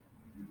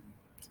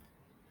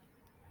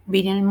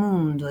Vine al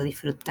mundo a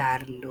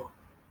disfrutarlo,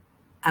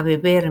 a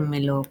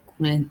bebérmelo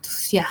con el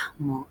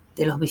entusiasmo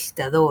de los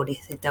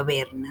visitadores de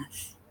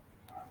tabernas.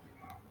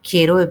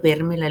 Quiero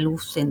beberme la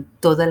luz en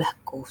todas las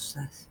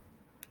cosas.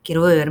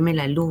 Quiero beberme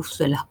la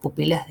luz en las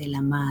pupilas del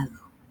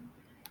amado.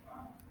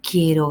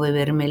 Quiero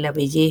beberme la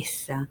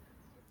belleza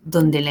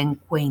donde la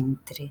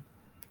encuentre.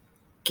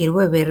 Quiero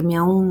beberme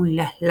aún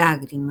las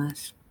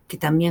lágrimas, que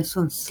también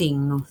son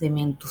signos de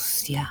mi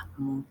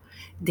entusiasmo,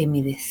 de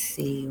mi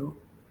deseo.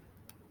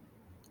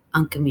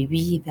 Aunque mi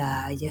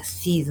vida haya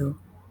sido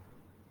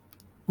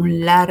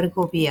un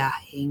largo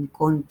viaje en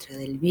contra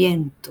del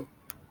viento,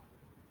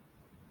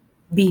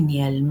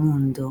 vine al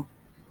mundo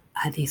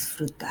a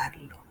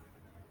disfrutarlo.